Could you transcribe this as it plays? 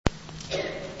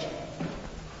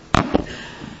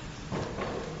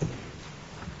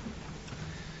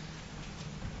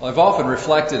Well, I've often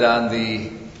reflected on the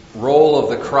role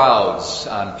of the crowds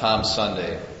on Palm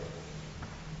Sunday.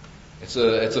 It's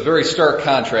a very stark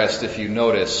contrast if you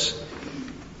notice.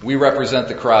 We represent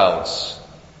the crowds.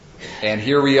 And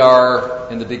here we are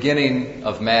in the beginning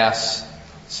of Mass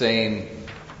saying,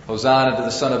 Hosanna to the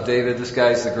Son of David, this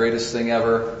guy's the greatest thing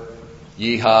ever,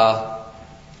 Yeehaw.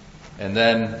 And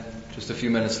then, just a few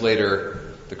minutes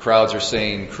later, the crowds are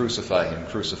saying, crucify him,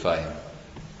 crucify him.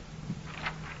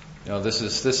 You know, this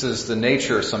is the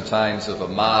nature sometimes of a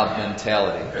mob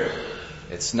mentality.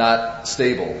 It's not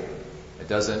stable. It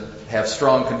doesn't have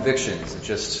strong convictions.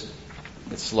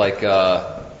 It's like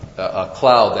a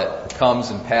cloud that comes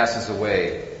and passes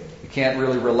away. You can't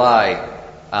really rely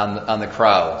on the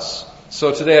crowds.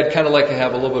 So today I'd kind of like to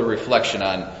have a little bit of reflection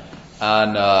on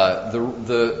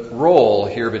the role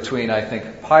here between, I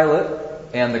think, Pilate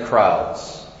and the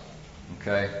crowds.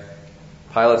 Okay?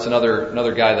 Pilate's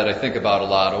another guy that I think about a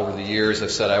lot over the years.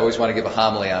 I've said I always want to give a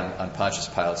homily on Pontius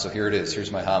Pilate, so here it is.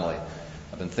 Here's my homily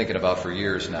I've been thinking about for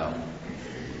years now.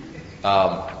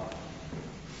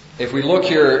 If we look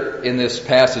here in this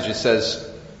passage, it says,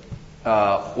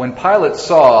 when Pilate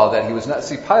saw that he was not...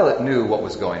 See, Pilate knew what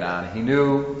was going on. He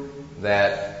knew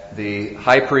that the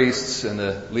high priests and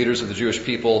the leaders of the Jewish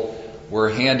people were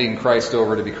handing Christ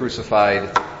over to be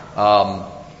crucified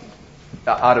out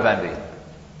of envy.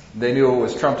 They knew it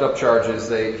was trumped up charges.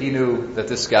 He knew that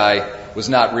this guy was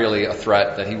not really a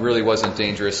threat, that he really wasn't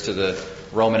dangerous to the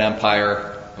Roman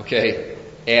Empire. Okay?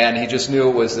 And he just knew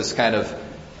it was this kind of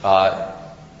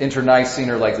internecine,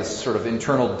 or like this sort of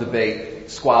internal debate,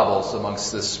 squabbles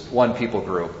amongst this one people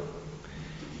group.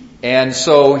 And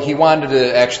so he wanted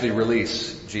to actually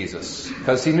release Jesus,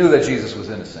 because he knew that Jesus was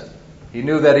innocent. He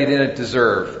knew that he didn't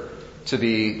deserve to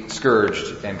be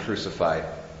scourged and crucified.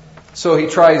 So he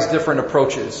tries different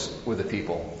approaches with the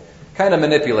people, kind of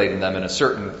manipulating them in a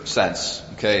certain sense.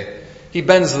 Okay, he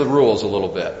bends the rules a little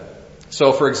bit.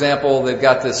 So, for example, they've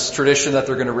got this tradition that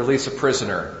they're going to release a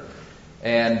prisoner,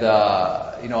 and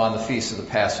on the feast of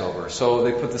the Passover. So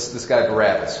they put this guy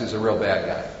Barabbas, who's a real bad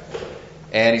guy,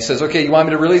 and he says, "Okay, you want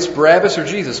me to release Barabbas or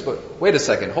Jesus?" But wait a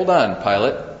second, hold on,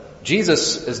 Pilate.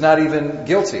 Jesus is not even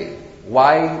guilty.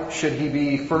 Why should he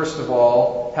be, first of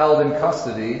all, held in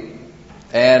custody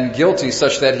and guilty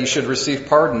such that he should receive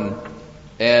pardon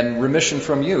and remission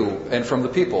from you and from the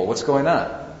people? What's going on?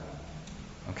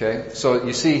 Okay, so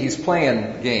you see he's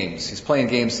playing games.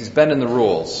 He's bending the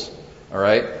rules, all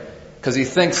right? Because he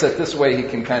thinks that this way he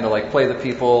can kind of like play the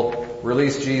people,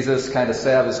 release Jesus, kind of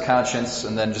salve his conscience,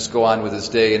 and then just go on with his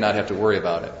day and not have to worry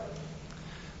about it.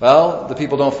 Well, the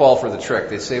people don't fall for the trick.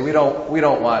 They say, we don't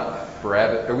want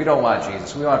Barabbas, or we don't want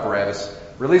Jesus. We want Barabbas.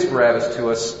 Release Barabbas to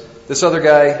us. This other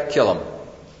guy, kill him.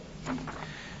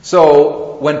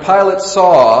 So, when Pilate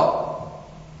saw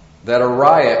that a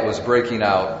riot was breaking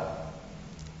out,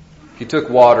 he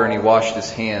took water and he washed his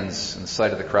hands in the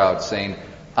sight of the crowd, saying,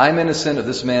 "I'm innocent of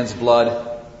this man's blood.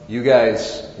 You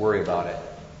guys worry about it."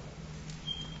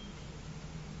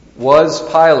 Was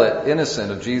Pilate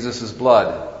innocent of Jesus'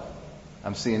 blood?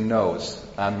 I'm seeing no's.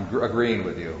 I'm agreeing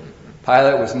with you.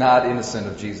 Pilate was not innocent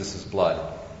of Jesus' blood.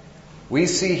 We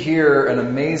see here an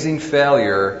amazing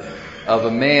failure of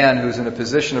a man who's in a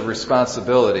position of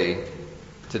responsibility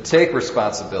to take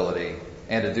responsibility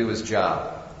and to do his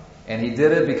job. And he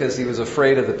did it because he was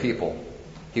afraid of the people.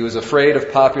 He was afraid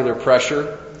of popular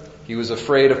pressure. He was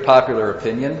afraid of popular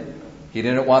opinion. He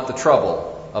didn't want the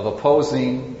trouble of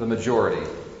opposing the majority.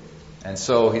 And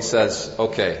so he says,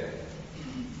 okay.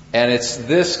 And it's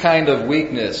this kind of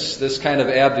weakness, this kind of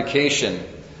abdication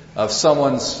of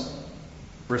someone's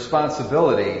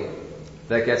responsibility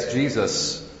that gets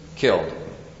Jesus killed.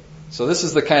 So this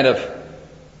is the kind of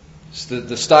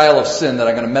the style of sin that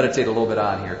I'm going to meditate a little bit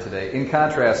on here today, in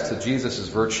contrast to Jesus'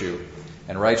 virtue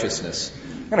and righteousness.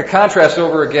 I'm going to contrast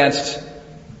over against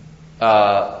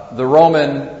the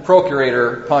Roman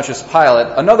procurator Pontius Pilate,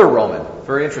 another Roman,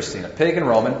 very interesting, a pagan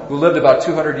Roman who lived about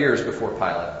 200 years before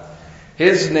Pilate.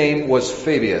 His name was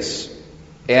Fabius,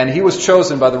 and he was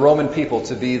chosen by the Roman people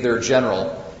to be their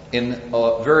general in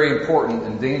a very important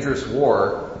and dangerous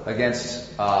war against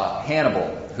Hannibal,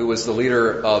 who was the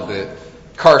leader of the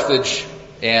Carthage,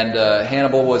 and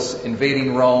Hannibal was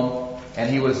invading Rome, and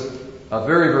he was a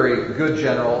very, very good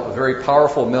general, a very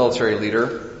powerful military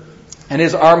leader, and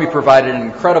his army provided an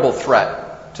incredible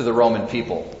threat to the Roman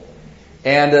people.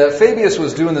 And Fabius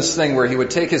was doing this thing where he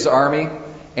would take his army,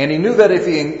 and he knew that if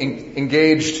he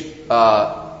engaged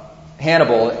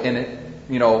Hannibal in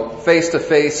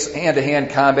face-to-face,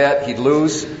 hand-to-hand combat, he'd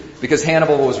lose, because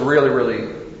Hannibal was really, really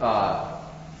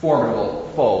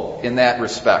formidable foe in that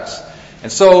respect.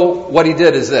 And so what he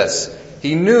did is this.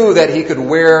 he knew that he could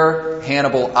wear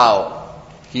Hannibal out.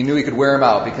 He knew he could wear him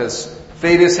out because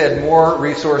Fabius had more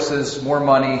resources, more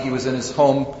money. He was in his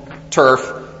home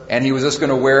turf, and he was just going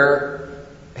to wear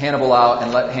Hannibal out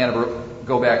and let Hannibal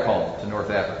go back home to North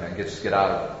Africa and just get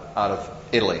out of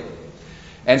Italy.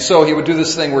 And so he would do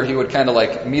this thing where he would kind of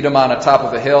like meet him on the top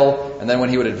of a hill, and then when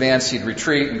he would advance, he'd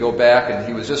retreat and go back, and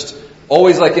he was just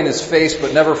always like in his face,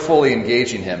 but never fully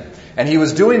engaging him. And he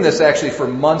was doing this actually for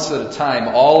months at a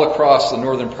time all across the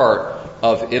northern part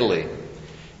of Italy.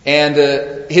 And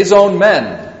his own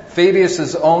men,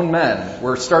 Fabius's own men,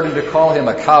 were starting to call him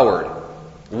a coward.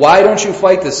 Why don't you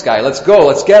fight this guy? Let's go,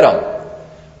 let's get him.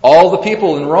 All the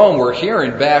people in Rome were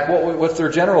hearing back what their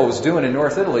general was doing in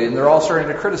North Italy, and they're all starting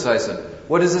to criticize him.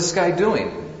 What is this guy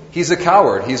doing? He's a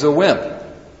coward. He's a wimp.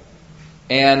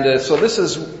 And so this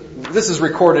is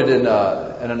recorded in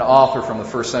an author from the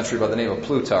first century by the name of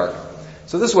Plutarch.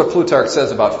 So this is what Plutarch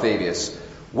says about Fabius.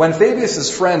 When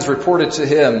Fabius's friends reported to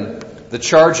him the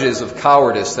charges of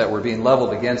cowardice that were being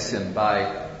leveled against him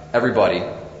by everybody,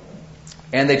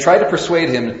 and they tried to persuade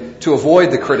him to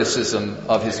avoid the criticism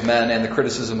of his men and the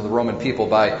criticism of the Roman people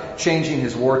by changing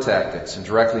his war tactics and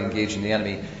directly engaging the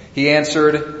enemy, he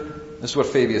answered, this is what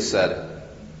Fabius said,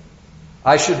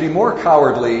 "I should be more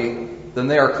cowardly than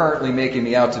they are currently making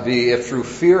me out to be if through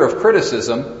fear of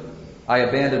criticism I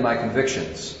abandon my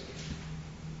convictions.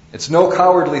 It's no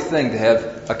cowardly thing to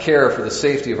have a care for the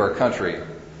safety of our country,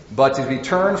 but to be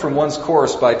turned from one's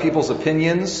course by people's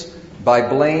opinions, by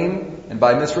blame, and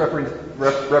by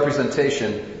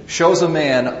misrepresentation shows a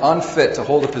man unfit to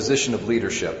hold a position of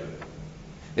leadership.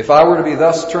 If I were to be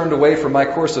thus turned away from my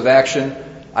course of action,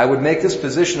 I would make this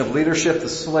position of leadership the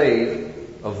slave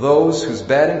of those whose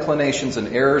bad inclinations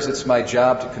and errors it's my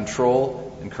job to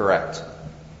control and correct."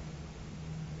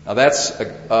 Now that's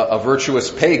a virtuous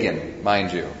pagan,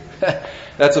 mind you.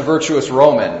 That's a virtuous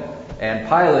Roman. And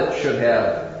Pilate should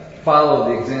have followed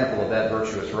the example of that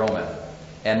virtuous Roman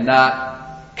and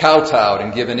not kowtowed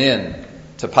and given in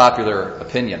to popular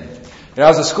opinion. I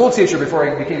was a school teacher before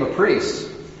I became a priest,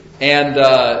 and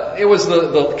it was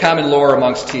the common lore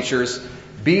amongst teachers,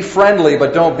 be friendly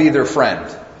but don't be their friend.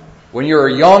 When you're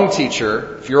a young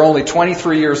teacher, if you're only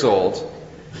 23 years old,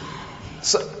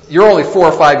 you're only 4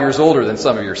 or 5 years older than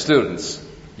some of your students.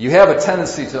 You have a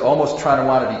tendency to almost try to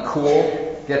want to be cool,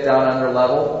 get down on their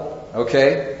level,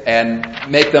 okay, and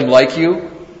make them like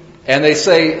you. And they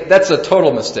say, that's a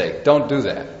total mistake. Don't do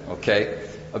that, okay?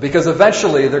 Because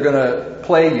eventually they're going to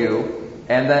play you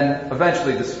and then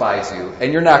eventually despise you.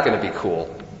 And you're not going to be cool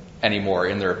anymore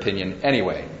in their opinion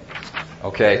anyway,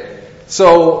 okay?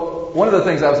 So one of the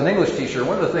things, I was an English teacher,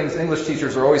 one of the things English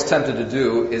teachers are always tempted to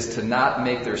do is to not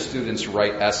make their students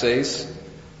write essays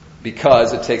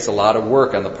because it takes a lot of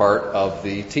work on the part of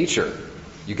the teacher.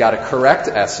 You got to correct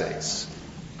essays.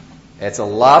 It's a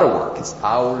lot of work. It's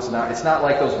hours and hours. It's not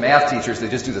like those math teachers, they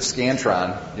just do the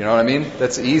Scantron. You know what I mean?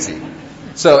 That's easy.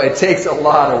 So it takes a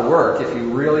lot of work if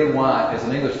you really want, as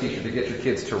an English teacher, to get your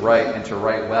kids to write and to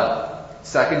write well.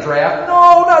 Second draft?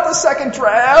 No, not the second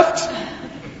draft.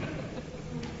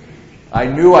 I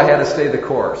knew I had to stay the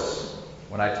course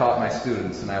when I taught my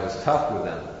students, and I was tough with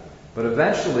them. But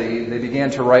eventually, they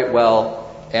began to write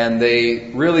well, and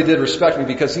they really did respect me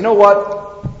because, you know what?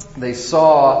 They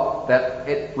saw that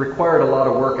it required a lot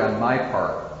of work on my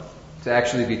part to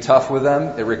actually be tough with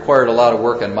them. It required a lot of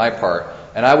work on my part,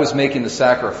 and I was making the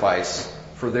sacrifice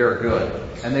for their good.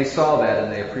 And they saw that,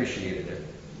 and they appreciated it.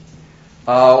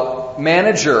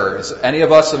 Manager. Is any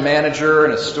of us a manager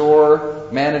in a store?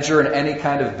 Manager in any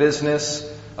kind of business?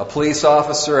 A police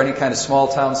officer? Any kind of small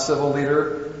town civil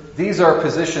leader? These are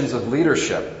positions of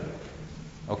leadership.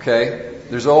 Okay?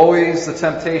 There's always the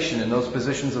temptation in those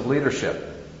positions of leadership.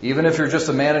 Even if you're just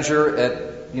a manager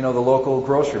at, the local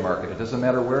grocery market, it doesn't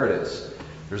matter where it is.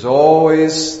 There's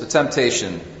always the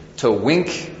temptation to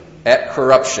wink at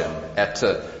corruption,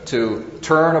 to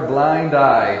turn a blind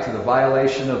eye to the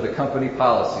violation of the company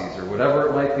policies or whatever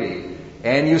it might be.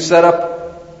 And you set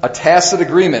up a tacit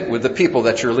agreement with the people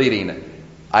that you're leading.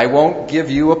 I won't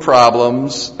give you a problem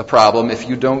if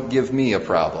you don't give me a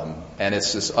problem. And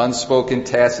it's this unspoken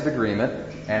tacit agreement,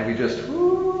 and we just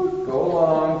go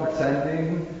along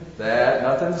pretending that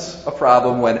nothing's a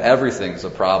problem when everything's a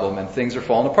problem and things are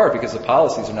falling apart because the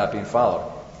policies are not being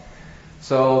followed.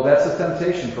 So that's a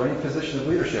temptation for any position of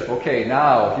leadership. Okay,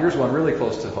 now here's one really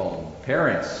close to home.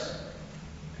 Parents.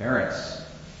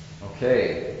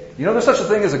 Okay. There's such a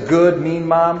thing as a good, mean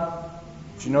mom?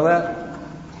 Did you know that?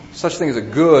 Such a thing as a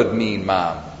good, mean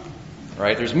mom.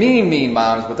 Right? There's mean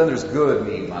moms, but then there's good,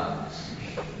 mean moms.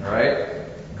 All right?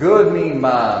 Good, mean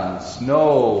moms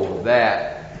know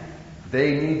that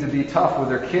they need to be tough with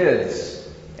their kids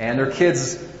And their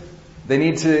kids, they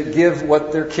need to give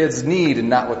what their kids need and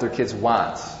not what their kids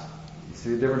want. You see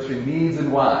the difference between needs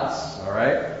and wants, all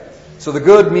right? So the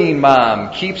good, mean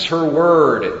mom keeps her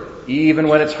word even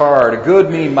when it's hard. A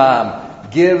good, mean mom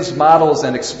gives, models,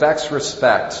 and expects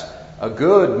respect. A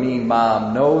good, mean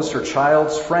mom knows her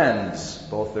child's friends,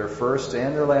 both their first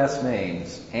and their last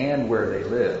names, and where they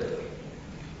live.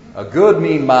 A good,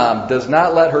 mean mom does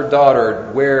not let her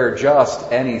daughter wear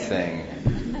just anything.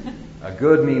 A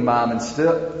good, mean mom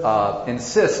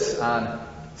insists on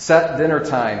set dinner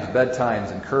times,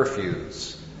 bedtimes, and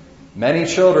curfews. Many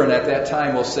children at that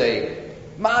time will say,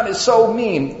 "Mom is so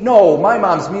mean. No, my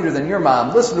mom's meaner than your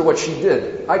mom. Listen to what she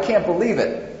did. I can't believe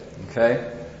it." Okay?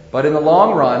 But in the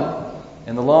long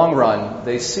run,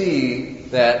 they see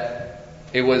that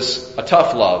it was a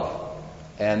tough love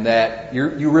and that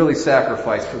you really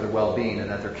sacrificed for their well-being and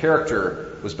that their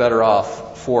character was better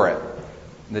off for it.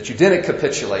 And that you didn't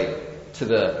capitulate to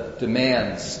the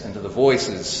demands and to the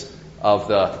voices of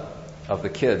the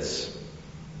kids,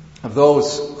 of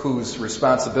those whose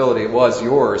responsibility it was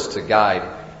yours to guide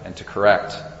and to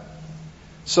correct.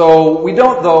 So we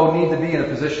don't, though, need to be in a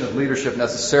position of leadership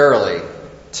necessarily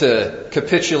to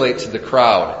capitulate to the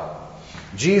crowd.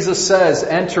 Jesus says,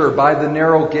 "Enter by the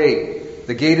narrow gate.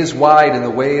 The gate is wide and the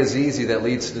way is easy that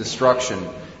leads to destruction.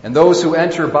 And those who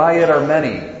enter by it are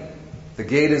many. The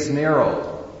gate is narrow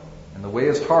and the way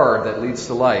is hard that leads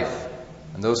to life.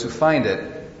 And those who find it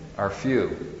are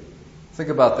few." Think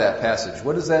about that passage.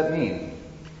 What does that mean?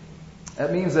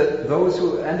 That means that those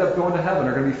who end up going to heaven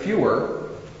are going to be fewer.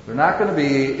 They're not going to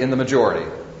be in the majority.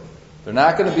 They're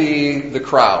not going to be the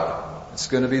crowd. It's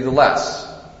going to be the less,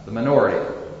 the minority,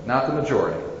 not the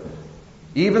majority.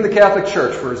 Even the Catholic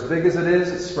Church, for as big as it is,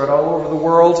 it's spread all over the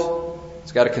world.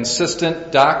 It's got a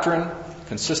consistent doctrine,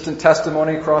 consistent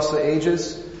testimony across the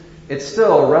ages. It's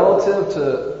still, relative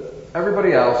to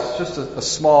everybody else, just a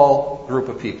small group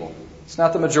of people. It's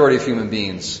not the majority of human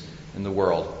beings in the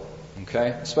world.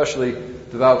 Okay? Especially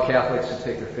devout Catholics who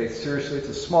take their faith seriously. It's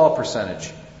a small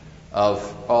percentage of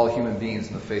all human beings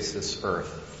on the face of this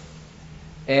earth.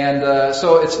 And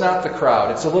so it's not the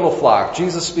crowd. It's a little flock.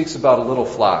 Jesus speaks about a little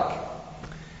flock.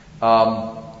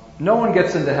 No one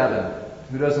gets into heaven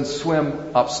who doesn't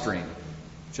swim upstream.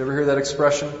 Did you ever hear that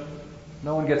expression?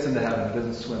 No one gets into heaven who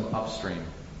doesn't swim upstream.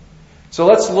 So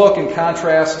let's look in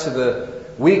contrast to the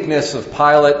weakness of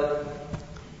Pilate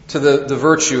to the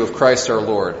virtue of Christ our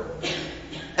Lord.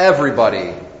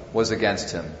 Everybody was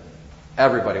against him.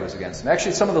 Everybody was against him.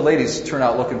 Actually, some of the ladies turn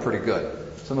out looking pretty good.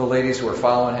 Some of the ladies who were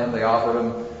following him, they offered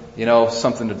him,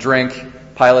 something to drink.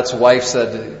 Pilate's wife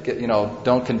said,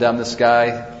 "Don't condemn this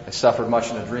guy. I suffered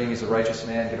much in a dream. He's a righteous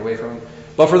man. Get away from him."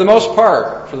 But for the most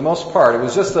part, it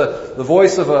was just the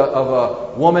voice of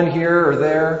a woman here or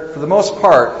there. For the most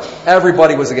part,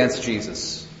 everybody was against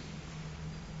Jesus.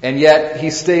 And yet,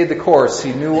 he stayed the course.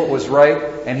 He knew what was right,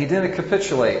 and he didn't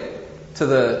capitulate to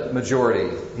the majority.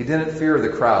 He didn't fear the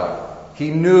crowd. He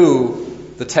knew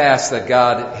the task that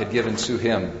God had given to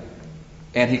him,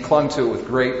 and he clung to it with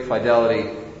great fidelity.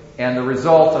 And the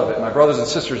result of it, my brothers and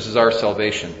sisters, is our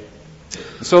salvation.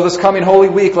 And so this coming Holy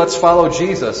Week, let's follow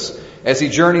Jesus as he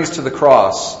journeys to the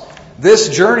cross. This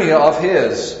journey of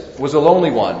his was a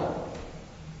lonely one.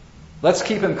 Let's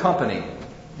keep him company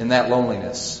in that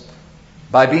loneliness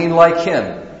by being like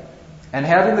him and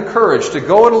having the courage to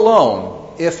go it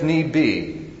alone if need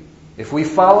be. If we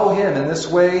follow him in this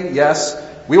way, yes,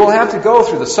 we will have to go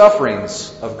through the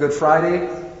sufferings of Good Friday,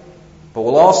 but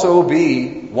we'll also be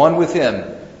one with him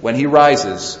when he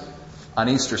rises on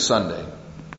Easter Sunday.